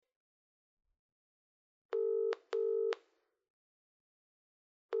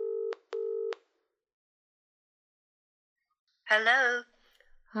Hello.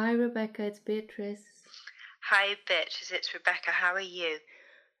 Hi, Rebecca, it's Beatrice. Hi, bitches. It's Rebecca. How are you?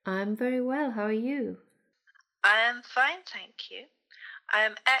 I'm very well. How are you? I am fine, thank you. I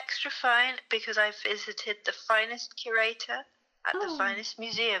am extra fine because I visited the finest curator at the finest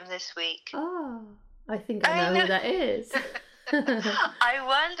museum this week. Oh, I think I know who that is. I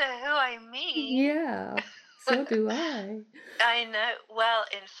wonder who I mean. Yeah, so do I. I know. Well,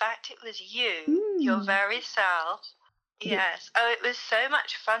 in fact, it was you, your very self. Yes. Oh, it was so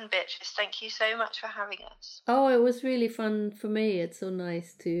much fun, bitches. Thank you so much for having us. Oh, it was really fun for me. It's so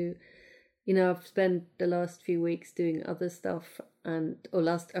nice to, I've spent the last few weeks doing other stuff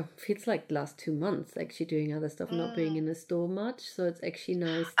feels like the last 2 months actually doing other stuff, not being in the store much. So it's actually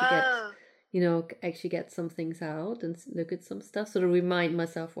nice to actually get some things out and look at some stuff, sort of remind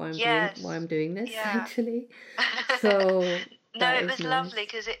myself why I'm doing this actually. So no, it was nice. Lovely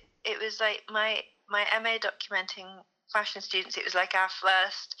because it was like my MA documenting fashion students. It was like our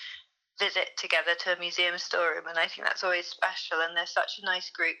first visit together to a museum storeroom, and I think that's always special. And they're such a nice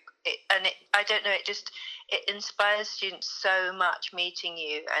group. I don't know, it inspires students so much meeting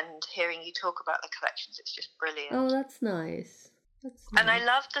you and hearing you talk about the collections. It's just brilliant. Oh, that's nice. And I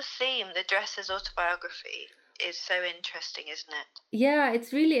love the theme, the dresser's autobiography. Is so interesting, isn't it? Yeah,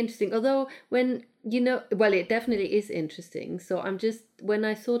 it's really interesting. Although it definitely is interesting. So when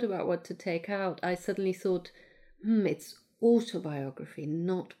I thought about what to take out, I suddenly thought, it's autobiography,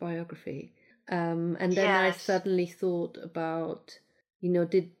 not biography. And then I suddenly thought about,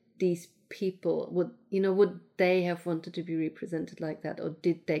 did these people, would they have wanted to be represented like that? Or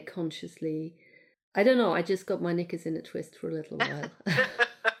did they consciously, I don't know, I just got my knickers in a twist for a little while.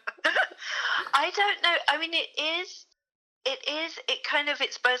 I don't know. I mean, it's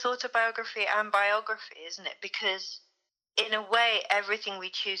both autobiography and biography, isn't it? Because in a way, everything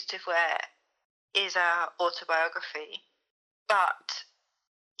we choose to wear is our autobiography. But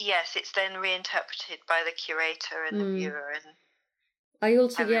yes, it's then reinterpreted by the curator and the viewer. And I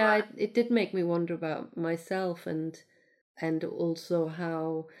also, it did make me wonder about myself and also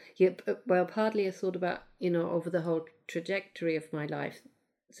how, partly I thought about, over the whole trajectory of my life,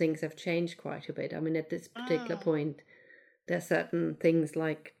 things have changed quite a bit. I mean, at this particular point, there are certain things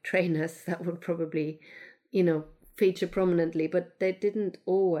like trainers that would probably, feature prominently, but they didn't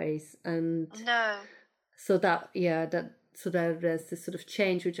always. And no. So there's this sort of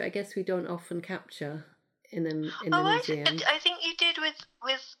change, which I guess we don't often capture in the museum. I think you did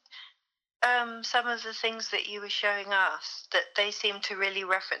with some of the things that you were showing us, that they seem to really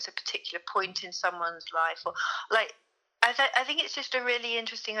reference a particular point in someone's life, or like I think it's just a really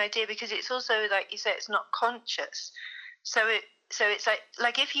interesting idea, because it's also, like you say, it's not conscious. So it's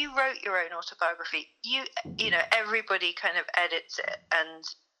like if you wrote your own autobiography, you know everybody kind of edits it and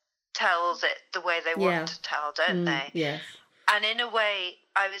tells it the way they want to tell, don't they? Yes. And in a way,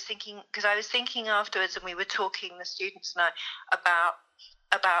 I was thinking afterwards, and we were talking, the students and I,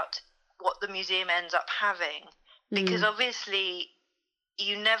 about what the museum ends up having, because obviously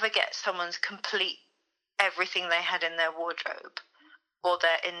you never get someone's complete everything they had in their wardrobe or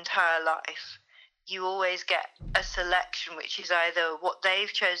their entire life. You always get a selection, which is either what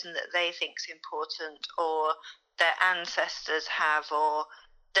they've chosen that they think's important, or their ancestors have, or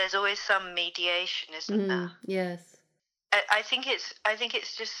there's always some mediation, isn't there? Yes. I think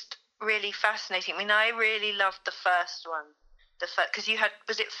it's just really fascinating. I mean, I really loved the first one, because you had,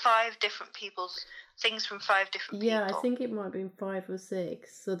 was it 5 different people's things from 5 different people? Yeah, I think it might have been 5 or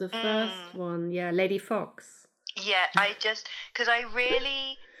 6. So the first one, Lady Fox. Yeah,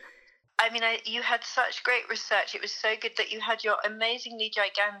 you had such great research. It was so good that you had your amazingly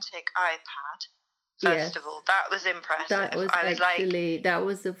gigantic iPad. First of all, that was impressive. That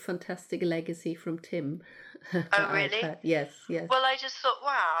was a fantastic legacy from Tim. Oh, really? iPad. Yes. Well, I just thought,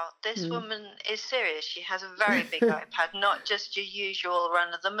 wow, this woman is serious. She has a very big iPad, not just your usual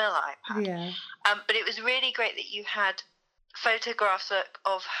run-of-the-mill iPad. Yeah. But it was really great that you had photographs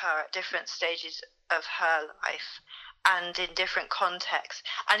of her at different stages of her life and in different contexts.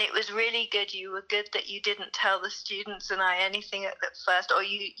 And it was really good. You were good that you didn't tell the students and I anything at first, or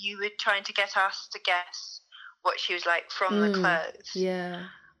you were trying to get us to guess what she was like from the clothes. Yeah.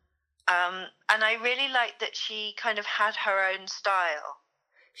 And I really liked that she kind of had her own style.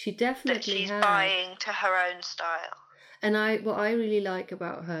 She definitely that she's buying to her own style. And what I really like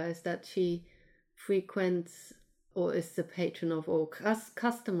about her is that she frequents, or is the patron of, or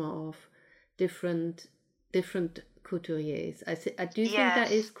customer of different couturiers. I do think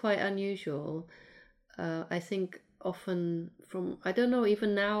that is quite unusual. I think often I don't know,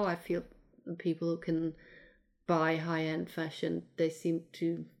 even now I feel people who can buy high-end fashion, they seem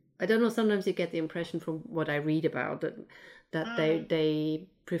to, I don't know, sometimes you get the impression from what I read about that they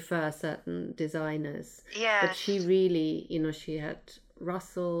prefer certain designers. Yes. But she really, she had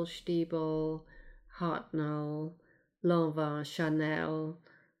Russell, Stiebel, Hartnell, Lanvin, Chanel.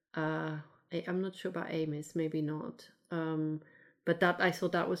 I'm not sure about Amis, maybe not. But that I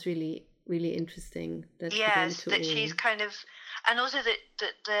thought that was really, really interesting. That yes, that she's kind of, and also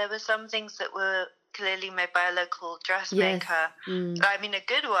that there were some things that were clearly made by a local dressmaker. Yes. I mean, a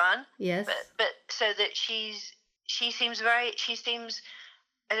good one. Yes. But so that she seems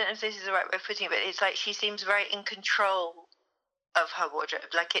I don't know if this is the right way of putting it, but it's like she seems very in control of her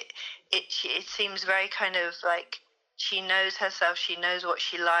wardrobe. Like it seems very kind of like she knows herself. She knows what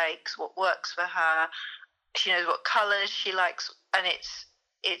she likes, what works for her. She knows what colors she likes, and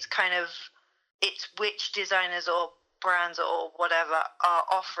it's kind of which designers or brands or whatever are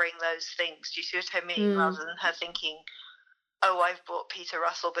offering those things. Do you see what I mean? Rather than her thinking, oh, I've bought Peter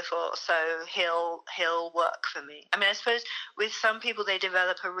Russell before, so he'll work for me. I mean, I suppose with some people they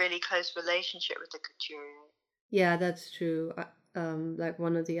develop a really close relationship with the couturier. Yeah, that's true. Like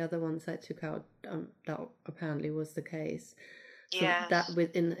one of the other ones I took out, that apparently was the case. So yes. That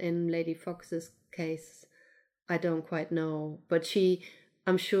in Lady Fox's case, I don't quite know, but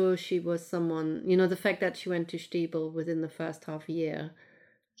I'm sure she was someone. The fact that she went to Stiebel within the first half year.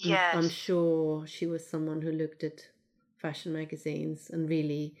 Yes. I'm sure she was someone who looked at fashion magazines and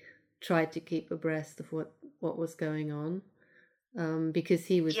really tried to keep abreast of what was going on, because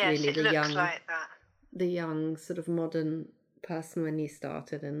he was really the young sort of modern person when he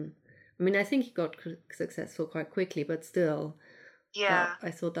started. And I mean, I think he got successful quite quickly, but still,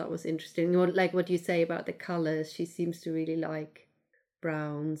 I thought that was interesting. Like what you say about the colors, she seems to really like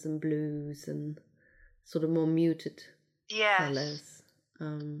browns and blues and sort of more muted colors.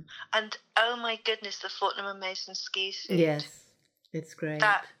 And oh my goodness, the Fortnum & Mason ski suit. Yes, it's great.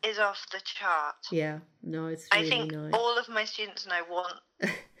 That is off the chart. Yeah, no, it's really nice. I think all of my students and I want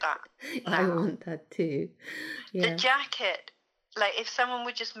that. I want that too. Yeah. The jacket, like if someone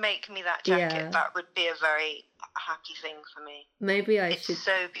would just make me that jacket, that would be a very happy thing for me. Maybe it's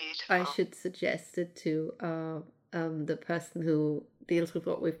so beautiful. I should suggest it to the person who deals with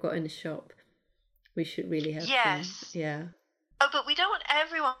what we've got in the shop. We should really have some. Yeah. Oh, but we don't want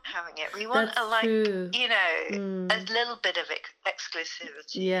everyone having it. We want a little bit of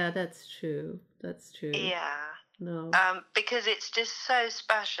exclusivity. Yeah, that's true. That's true. Yeah. No. Because it's just so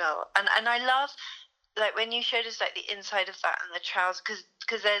special, and I love like when you showed us like the inside of that and the trousers,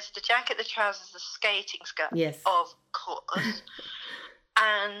 because there's the jacket, the trousers, the skating skirt. Yes. Of course.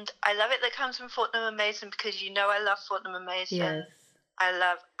 And I love it that comes from Fortnum & Mason because I love Fortnum & Mason. Yes. I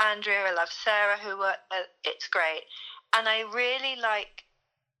love Andrea. I love Sarah, who worked there. It's great. And I really like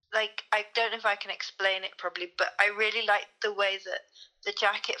I don't know if I can explain it properly, but I really like the way that the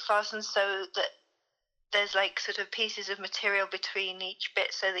jacket fastens so that there's like sort of pieces of material between each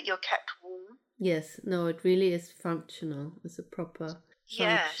bit so that you're kept warm. Yes, no, it really is functional. It's a proper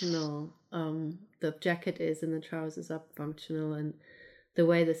functional. The jacket is and the trousers are functional, and the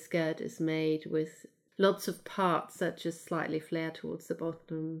way the skirt is made with lots of parts that just slightly flare towards the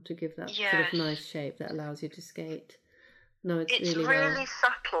bottom to give that sort of nice shape that allows you to skate. No, it's really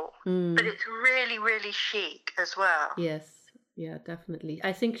subtle, but it's really, really chic as well. Yes, yeah, definitely.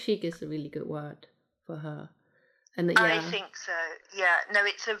 I think chic is a really good word for her. And I think so. Yeah, no,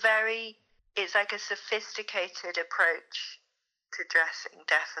 it's like a sophisticated approach to dressing,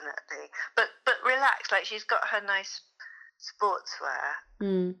 definitely. But relaxed, like she's got her nice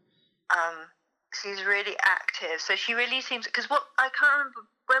sportswear. She's really active, so she really seems. Because I can't remember,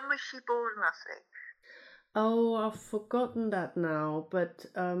 when was she born roughly? Oh, I've forgotten that now, but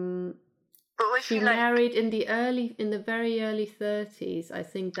was she married in the very early 30s. I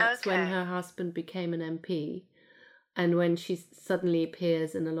think that's when her husband became an MP, and when she suddenly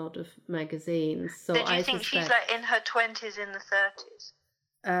appears in a lot of magazines. So do you think she's like in her 20s, in the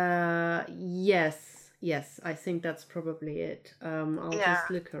 30s? Yes, I think that's probably it. I'll just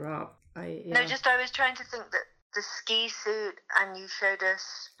look her up. I was trying to think that the ski suit, and you showed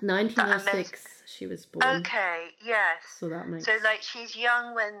us 1906 she was born. Okay, yes. So that makes like she's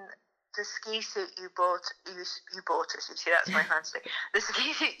young when the ski suit you bought us. You see, that's my fancy. The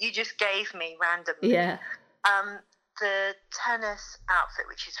ski suit you just gave me randomly. Yeah. The tennis outfit,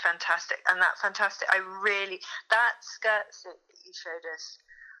 which is fantastic, and that skirt suit that you showed us,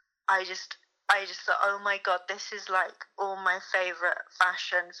 I just thought, oh my God, this is like all my favourite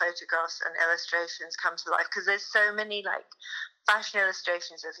fashion photographs and illustrations come to life, because there's so many like fashion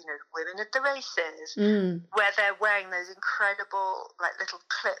illustrations of women at the races where they're wearing those incredible like little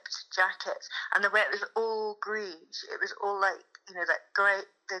clipped jackets, and the way it was all greige, it was all like that great,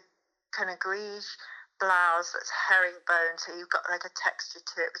 the kind of greige blouse that's herringbone, so you've got like a texture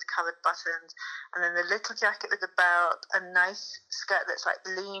to it with covered buttons, and then the little jacket with the belt, a nice skirt that's like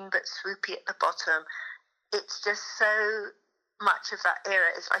lean but swoopy at the bottom. It's just so much of that era.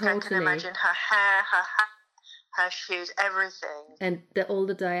 It's like I can imagine her hair, her hat, her shoes, everything. And all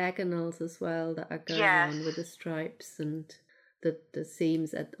the diagonals as well that are going on with the stripes and the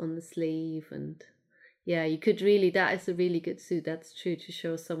seams on the sleeve. And yeah, you could really, that is a really good suit. That's true, to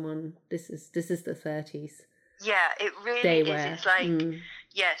show someone this is the 30s. Yeah, it really is. It's like,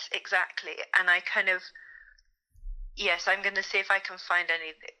 yes, exactly. And I kind of, yes, I'm going to see if I can find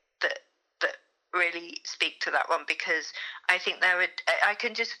any that really speak to that one, because I think I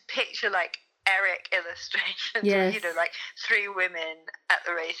can just picture like Eric illustrations, yes. You know, like 3 women at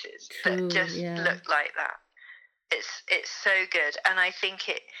the races that just look like that. It's so good, and I think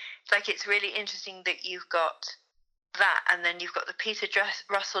it's really interesting that you've got that, and then you've got the Peter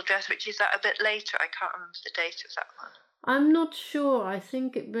Russell dress, which is that a bit later. I can't remember the date of that one. I'm not sure. I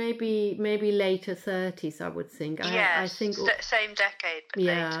think it maybe later 30s. I would think. Yes, I think same decade, but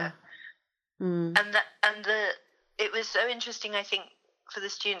later. And it was so interesting, I think, for the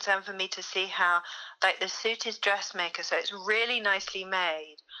students and for me to see how, like, the suit is dressmaker, so it's really nicely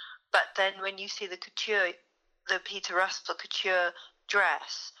made. But then when you see the couture, the Peter Russell couture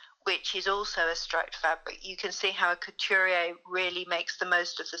dress, which is also a striped fabric, you can see how a couturier really makes the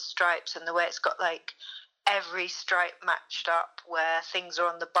most of the stripes, and the way it's got like every stripe matched up where things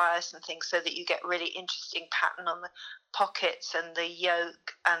are on the bias and things, so that you get really interesting pattern on the pockets and the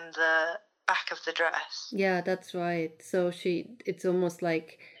yoke and the back of the dress. Yeah, that's right. So it's almost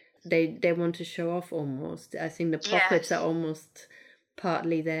like they want to show off almost. I think the pockets are almost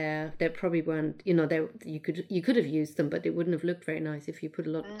partly there. They probably weren't, you know, you could have used them, but it wouldn't have looked very nice if you put a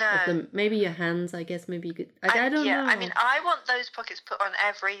lot of them. Maybe your hands, I guess, maybe you could. I don't know. I mean, I want those pockets put on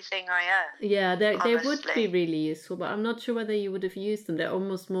everything I own. Yeah, they would be really useful, but I'm not sure whether you would have used them. They're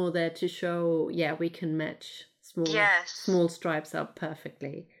almost more there to show, we can match small stripes up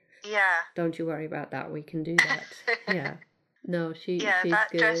perfectly. Yeah. Don't you worry about that. We can do that. Yeah. No, she's that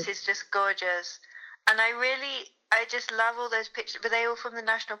good. Dress is just gorgeous. And I just love all those pictures. Were they all from the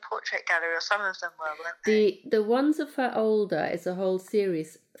National Portrait Gallery, or some of them weren't they? The ones of her older is a whole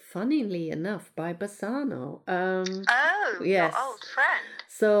series, funnily enough, by Bassano. Yes. Your old friend.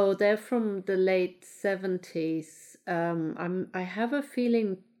 So they're from the late 70s. I have a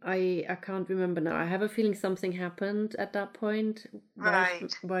feeling, I can't remember now. I have a feeling something happened at that point.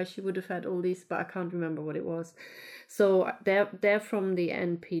 Right. Why she would have had all these, but I can't remember what it was. So they're from the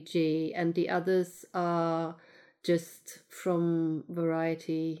NPG, and the others are just from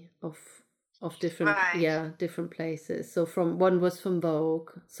variety of different different places. So one was from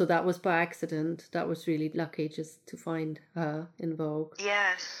Vogue, so that was by accident. That was really lucky just to find her in Vogue.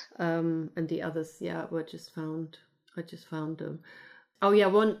 Yes. And the others were just found. I just found them. Oh yeah,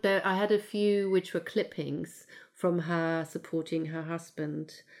 I had a few which were clippings from her supporting her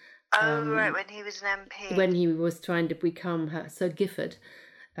husband. Right, when he was an MP. When he was trying to become Sir Gifford,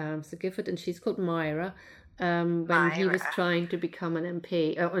 and she's called Myra. When he was trying to become an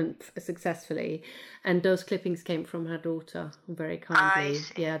MP, successfully, and those clippings came from her daughter, very kindly.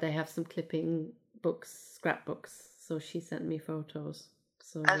 Yeah, they have some clipping books, scrapbooks. So she sent me photos.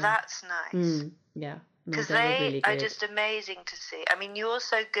 So that's nice. Yeah. Because they are just amazing to see. I mean, you're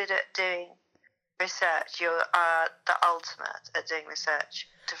so good at doing research. You're the ultimate at doing research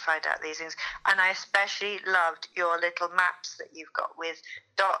to find out these things. And I especially loved your little maps that you've got with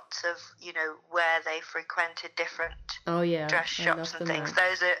dots of, you know, where they frequented different dress shops and things.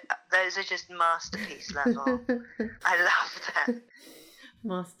 Those are just masterpiece level. I love them.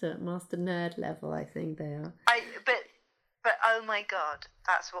 Master nerd level, I think they are. But oh my God,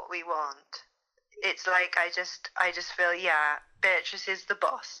 that's what we want. It's like I just feel, Beatrice is the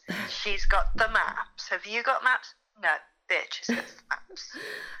boss. She's got the maps. Have you got maps? No, Beatrice has the maps.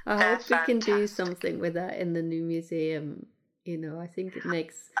 I hope we can do something with that in the new museum. You know, I think it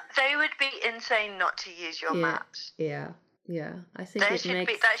makes... They would be insane not to use your maps. Yeah. I think that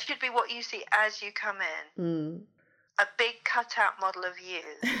should be what you see as you come in. A big cutout model of you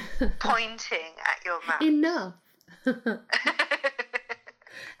pointing at your maps. Enough.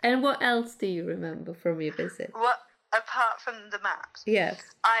 And what else do you remember from your visit? What, apart from the maps? Yes.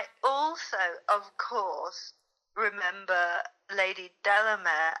 I also, of course, remember Lady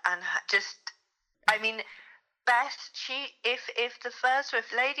Delamere and if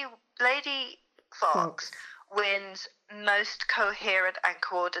Lady Fox wins most coherent and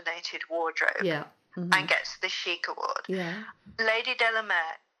coordinated wardrobe and gets the Chic Award, Lady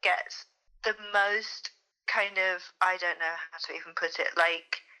Delamere gets the most kind of, I don't know how to even put it,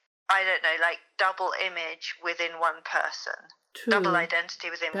 like I don't know, like double image within one person. True. Double identity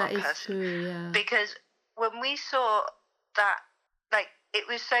within that one is person. True, yeah. Because when we saw that, like, it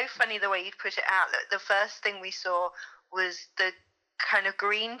was so funny the way you put it out. That the first thing we saw was the kind of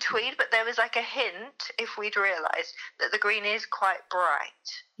green tweed, but there was like a hint, if we'd realised, that the green is quite bright.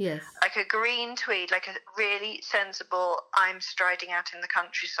 Yes. Like a green tweed, like a really sensible, I'm striding out in the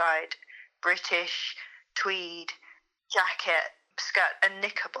countryside, British tweed jacket, skirt, and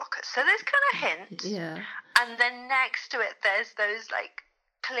knickerbockers. So there's kind of hints. Yeah. And then next to it, there's those like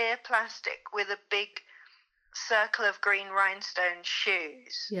clear plastic with a big circle of green rhinestone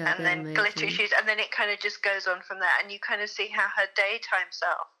shoes, yeah, and then amazing. glittery shoes, and then it kind of just goes on from there, and you kind of see how her daytime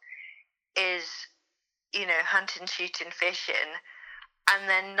self is, you know, hunting, shooting, fishing, and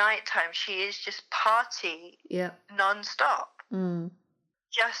then nighttime she is just party, non-stop,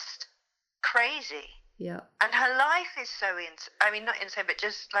 just crazy. Yeah. And her life is so not insane, but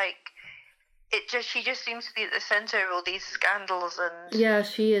just like she just seems to be at the center of all these scandals. And yeah,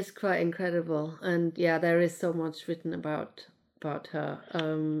 she is quite incredible, and yeah, there is so much written about her.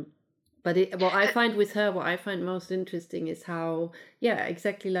 But what I find most interesting is how, yeah,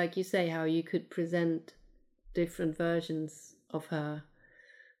 exactly like you say, how you could present different versions of her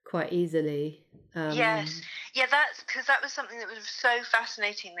quite easily. Yes, yeah, that's because that was something that was so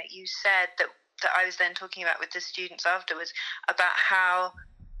fascinating that you said that I was then talking about with the students afterwards, about how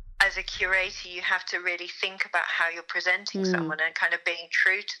as a curator you have to really think about how you're presenting someone and kind of being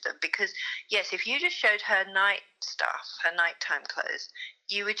true to them. Because yes, if you just showed her night stuff, her nighttime clothes,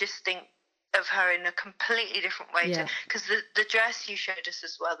 you would just think of her in a completely different way. Because the dress you showed us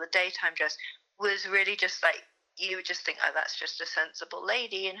as well, the daytime dress, was really just like, you would just think, oh, that's just a sensible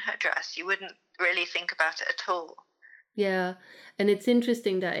lady in her dress. You wouldn't really think about it at all. Yeah, and it's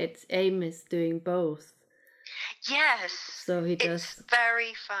interesting that it's Amos doing both. Yes. So he does. It's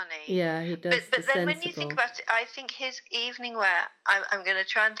very funny. Yeah, he does. But then when you think about it, I think his evening wear, I'm going to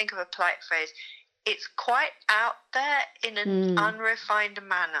try and think of a polite phrase, it's quite out there in an unrefined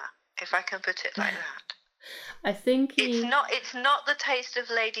manner, if I can put it like that. I think it's not the taste of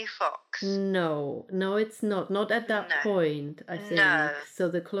Lady Fox. No, it's not. Not at that point, I think. No. So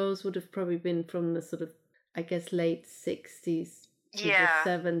the clothes would have probably been from the sort of, I guess, late 60s to the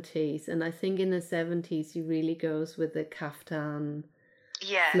 70s. And I think in the 70s he really goes with the kaftan,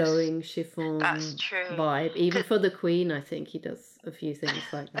 flowing chiffon vibe. Even for the Queen, I think he does a few things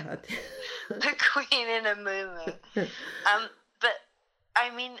like that. The Queen in a movie. But I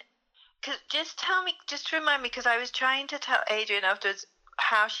mean, just remind me, because I was trying to tell Adrian afterwards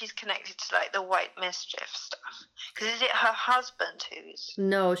how she's connected to like the White Mischief stuff. Because is it her husband who's?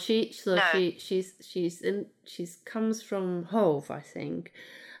 No, she comes from Hove, I think,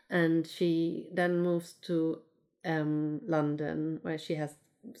 and she then moves to London, where she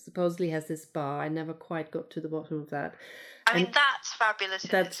supposedly has this bar. I never quite got to the bottom of that. I mean, that's fabulous.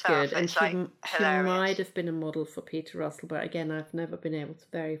 That's good, and she might have been a model for Peter Russell, but again, I've never been able to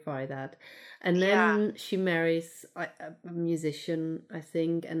verify that. And then she marries a musician, I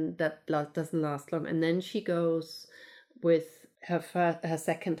think, and that doesn't last long. And then she goes with her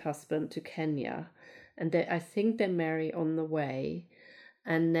second husband to Kenya, and I think they marry on the way.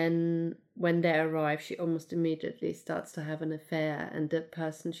 And then when they arrive, she almost immediately starts to have an affair, and the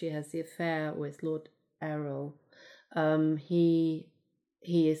person she has the affair with, Lord Errol, he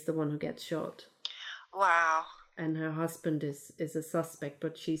is the one who gets shot. Wow. And her husband is a suspect,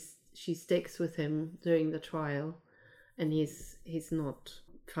 but she sticks with him during the trial, and he's not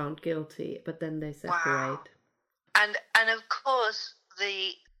found guilty, but then they separate. Wow. And of course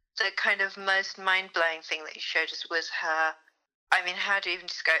the kind of most mind-blowing thing that you showed us was her, I mean, how do you even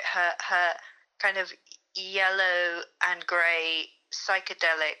describe her kind of yellow and grey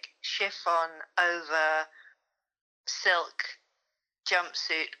psychedelic chiffon over silk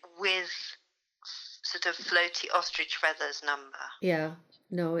jumpsuit with sort of floaty ostrich feathers number. Yeah,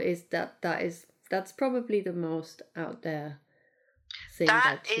 no, that's probably the most out there thing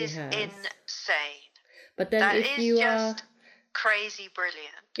that she has. That is insane. But then that if is you just are crazy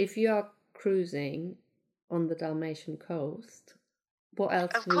brilliant. If you are cruising on the Dalmatian coast, what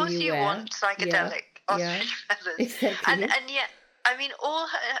else of will course you wear? Want psychedelic ostrich feathers. Exactly. And yet, I mean, all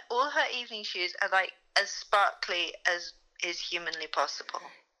her evening shoes are like as sparkly as is humanly possible.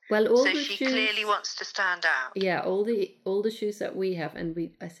 Well, all so the she shoes, clearly wants to stand out. Yeah, all the shoes that we have, and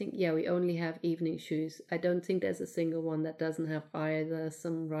we only have evening shoes. I don't think there's a single one that doesn't have either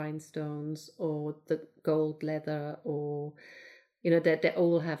some rhinestones or the gold leather, or that they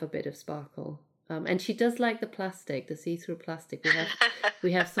all have a bit of sparkle. And she does like the plastic, the see-through plastic.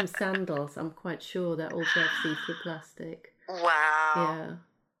 We have some sandals. I'm quite sure that also have see-through plastic. Wow. Yeah.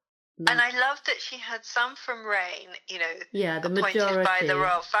 And I love that she had some from Rain, you know, yeah, the appointed majority by the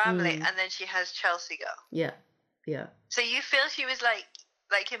royal family, and then she has Chelsea Girl. Yeah, yeah. So you feel she was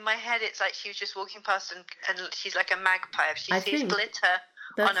like in my head, it's like she was just walking past and she's like a magpie. If she sees glitter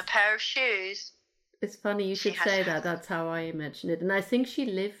on a pair of shoes. It's funny you should say that. That's how I imagine it. And I think she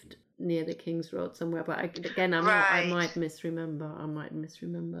lived near the King's Road somewhere. But again, I might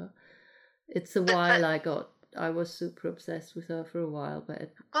misremember. It's a while I was super obsessed with her for a while.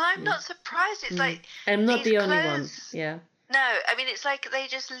 But well, I'm not surprised. It's like I'm not the only one. Yeah. No, I mean, it's like they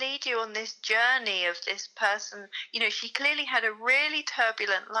just lead you on this journey of this person. You know, she clearly had a really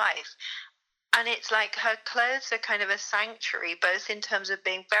turbulent life. And it's like her clothes are kind of a sanctuary, both in terms of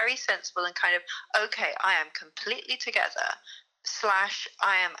being very sensible and kind of, okay, I am completely together, /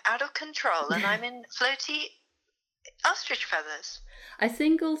 I am out of control and I'm in floaty ostrich feathers. I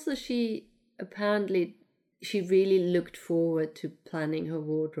think also she really looked forward to planning her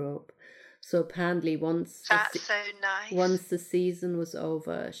wardrobe. So apparently once the season was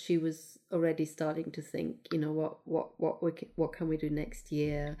over, she was already starting to think, you know, what can we do next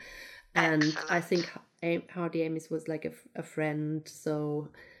year? And excellent. I think Hardy Amis was like a friend, so,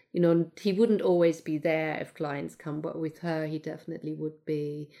 you know, he wouldn't always be there if clients come, but with her he definitely would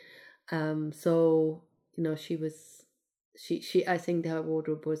be. So, you know, she I think her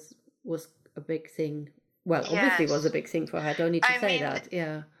wardrobe was a big thing. Well, obviously was a big thing for her. I don't need to say that.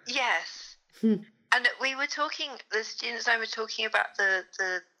 Yeah. Yes. And we were talking, the students and I were talking about the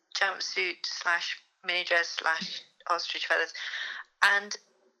jumpsuit / mini dress / ostrich feathers, and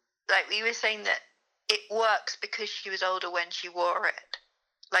like we were saying that it works because she was older when she wore it.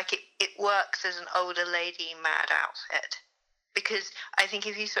 Like it works as an older lady mad outfit. Because I think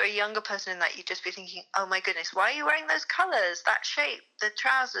if you saw a younger person in that, you'd just be thinking, oh my goodness, why are you wearing those colours, that shape, the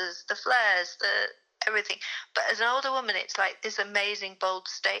trousers, the flares, the everything. But as an older woman, it's like this amazing, bold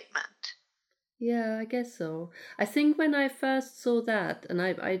statement. Yeah, I guess so. I think when I first saw that, and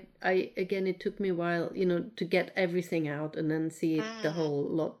I again, it took me a while, you know, to get everything out and then see it, the whole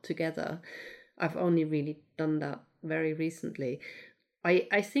lot together. I've only really done that very recently.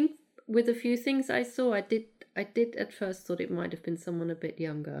 I think with a few things I saw, I did at first thought it might have been someone a bit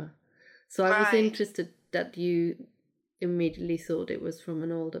younger. So I was interested that you immediately thought it was from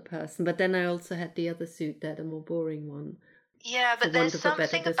an older person. But then I also had the other suit there, the more boring one. Yeah, but there's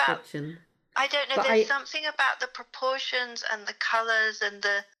something about... I don't know, there's something about the proportions and the colours and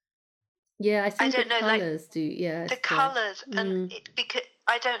the... Yeah, I think the colours do, yeah. The colours, and because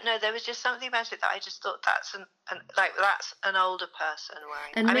I don't know, there was just something about it that I just thought that's an older person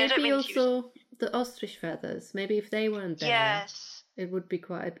wearing. And maybe also the ostrich feathers, maybe if they weren't there, yes, it would be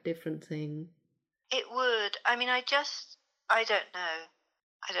quite a different thing. It would. I mean, I don't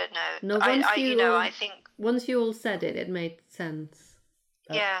know. No, I think... Once you all said it, it made sense.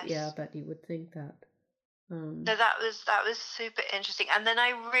 Yes. Yeah, I bet you would think that. No, that was super interesting. And then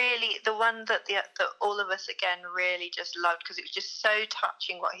the one that all of us again really just loved, because it was just so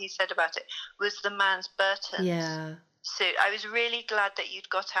touching what he said about it, was the Mans Burton suit. I was really glad that you'd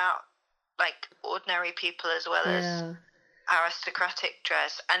got out like ordinary people as well as aristocratic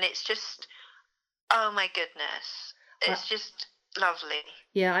dress. And it's just, oh my goodness, it's just lovely.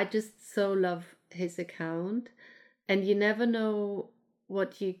 Yeah, I just so love his account, and you never know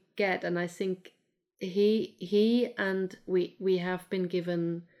what you get. And I think he and we have been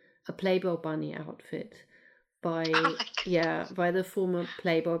given a Playboy Bunny outfit by the former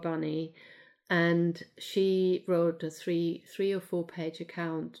Playboy Bunny, and she wrote a 3 or 4 page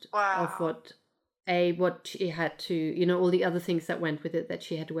account of what she had to, you know, all the other things that went with it, that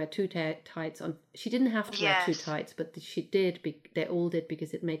she had to wear 2 tights on. She didn't have to wear 2 tights, but she did. They all did,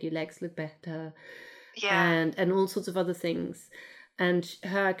 because it made your legs look better, and all sorts of other things. And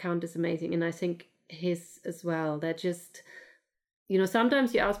her account is amazing, and I think his as well. They're just, you know,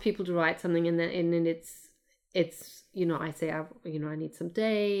 sometimes you ask people to write something, and then it's you know, I say I need some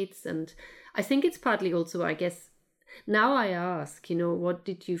dates, and I think it's partly also, I guess, now I ask, you know, what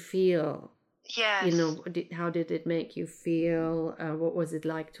did you feel? Yes. You know, how did it make you feel? What was it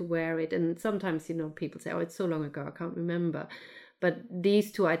like to wear it? And sometimes, you know, people say, oh, it's so long ago, I can't remember. But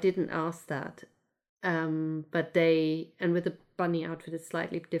these two, I didn't ask that. But and with the bunny outfit, it's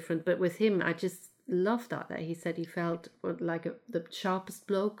slightly different. But with him, I just love that he said he felt like the sharpest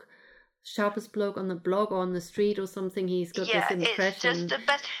bloke on the block or on the street or something. He's got this impression. It's just the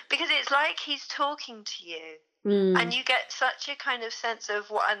best, because it's like he's talking to you. And you get such a kind of sense of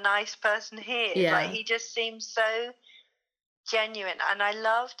what a nice person he is. Yeah. Like, he just seems so genuine. And I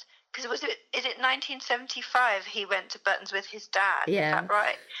loved, because is it 1975 he went to Burton's with his dad? Yeah. Is that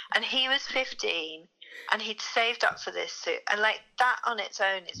right? And he was 15. and he'd saved up for this suit, and like that on its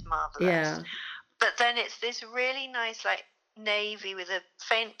own is marvelous. Yeah. But then it's this really nice like navy with a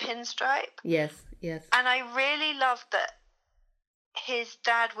faint pinstripe. Yes. And I really love that his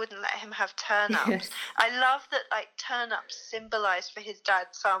dad wouldn't let him have turn-ups. Yes. I love that like turn-ups symbolised for his dad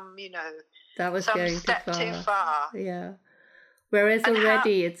some, that was some going step too far. Yeah. Whereas And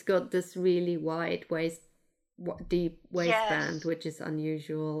already it's got this really wide deep waistband, Yes. which is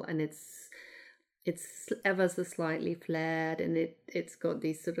unusual, and it's ever so slightly flared, and it's got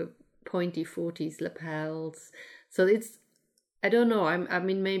these sort of pointy 40s lapels. So it's, I don't know. I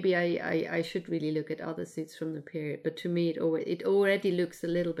mean, maybe I should really look at other suits from the period, but to me it already looks a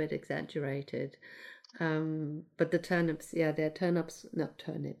little bit exaggerated. But the turnips, they're turnips, not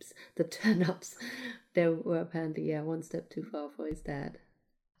turnips. The turnups, they were apparently one step too far for his dad.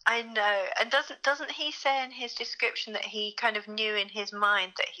 I know. And doesn't he say in his description that he kind of knew in his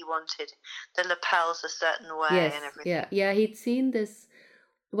mind that he wanted the lapels a certain way and everything? Yeah. He'd seen this.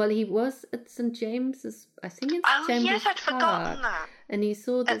 Well, he was at St. James's, I think it's Oh, James's yes, I'd Park, forgotten that. and he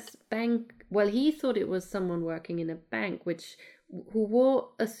saw this bank. Well, he thought it was someone working in a bank, who wore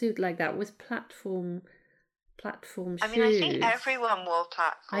a suit like that with platform shoes. I mean, I think everyone wore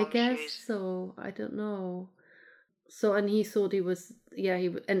platform shoes. I guess shoes. so. I don't know. So, and he thought he was,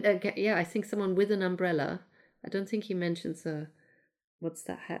 I think someone with an umbrella. I don't think he mentions what's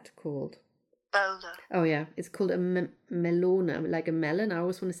that hat called? Bowler. Oh yeah, it's called a melona, like a melon. I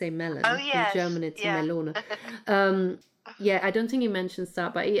always want to say melon. Oh yes. In German, it's a melona. I don't think he mentions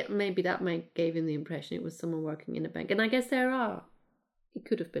that, but maybe that gave him the impression it was someone working in a bank. And I guess he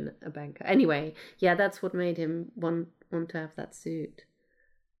could have been a banker. Anyway, that's what made him want to have that suit.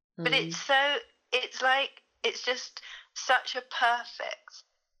 But it's just such a perfect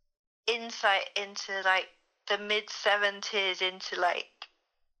insight into like the mid-70s, into like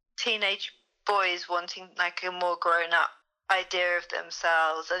teenage boys wanting like a more grown-up idea of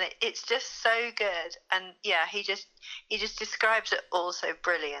themselves, and it's just so good. And he just describes it all so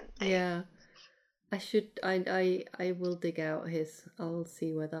brilliantly. I will dig out I'll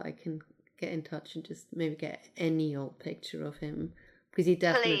see whether I can get in touch and just maybe get any old picture of him, because he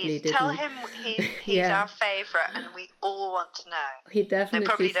definitely didn't. Tell him he's our favourite, and we all want to know. He definitely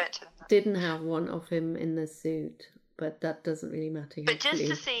probably didn't have one of him in the suit, but that doesn't really matter. But just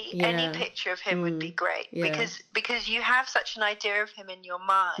to see any picture of him would be great, because you have such an idea of him in your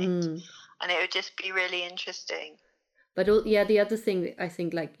mind, and it would just be really interesting. But the other thing, I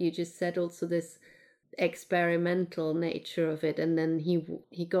think, like you just said, also this experimental nature of it, and then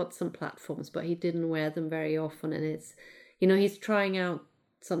he got some platforms, but he didn't wear them very often, and it's, he's trying out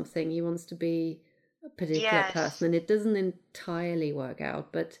something. He wants to be a particular person, and it doesn't entirely work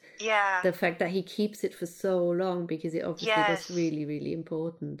out, but the fact that he keeps it for so long, because it obviously was really, really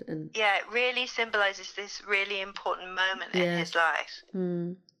important, and it really symbolizes this really important moment in his life.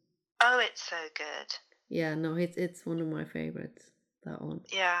 Oh, it's so good. It's one of my favorites, that one.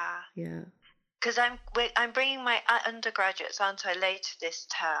 Because I'm bringing my undergraduates, aren't I, later this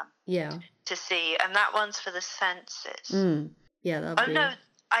term? To see, and that one's for the senses. No,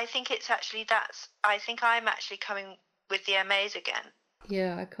 I think it's actually I think I'm actually coming with the MAs again.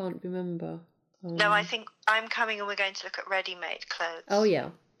 Yeah, I can't remember. No, I think I'm coming, and we're going to look at ready-made clothes. Oh yeah,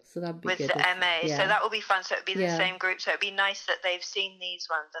 so that'd be with good. With the MAs, so that will be fun. So it'll be the same group. So it'd be nice that they've seen these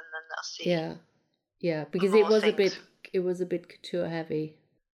ones, and then they'll see. Yeah, because it was a bit couture heavy.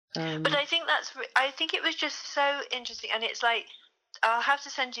 But I think it was just so interesting, and it's like, I'll have to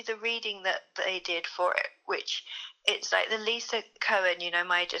send you the reading that they did for it, which it's like the Lisa Cohen,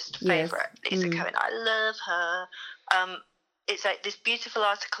 my just favourite Lisa Cohen. I love her. It's like this beautiful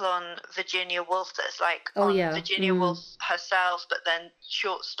article on Virginia Woolf that's like Virginia Woolf herself, but then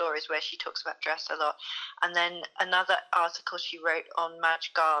short stories where she talks about dress a lot, and then another article she wrote on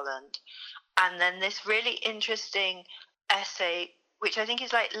Madge Garland, and then this really interesting essay, which I think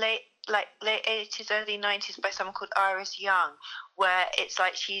is like late 80s, early 90s, by someone called Iris Young, where it's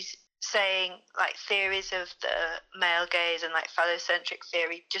like she's saying like theories of the male gaze and like phallocentric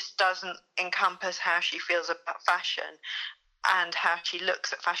theory just doesn't encompass how she feels about fashion and how she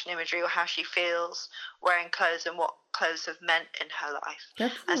looks at fashion imagery, or how she feels wearing clothes and what clothes have meant in her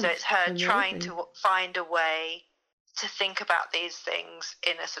life. And so it's her trying to find a way to think about these things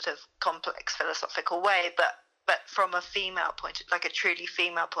in a sort of complex philosophical way, but from a female point, like a truly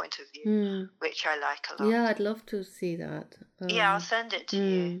female point of view, which I like a lot. Yeah, I'd love to see that. I'll send it to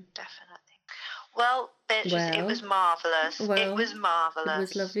you, definitely. Well, Beatrice, it was marvellous. It was marvellous. It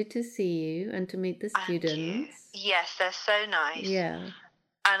was lovely to see you and to meet the students. Yes, they're so nice. Yeah.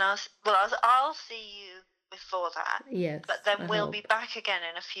 And I'll see you before that. Yes. But then I we'll hope. be back again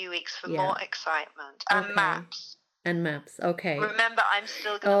in a few weeks for Yeah. more excitement and Okay. maps. And maps. Okay. Remember, I'm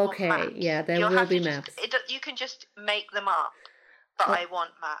still going to want maps. Okay. Yeah, there You'll will have be to maps. you can just make them up, but Oh, I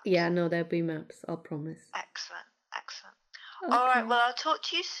want maps. Yeah, no, there'll be maps. I'll promise. Excellent. Excellent. Okay. All right. Well, I'll talk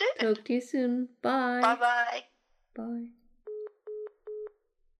to you soon. Talk to you soon. Bye. Bye-bye. Bye.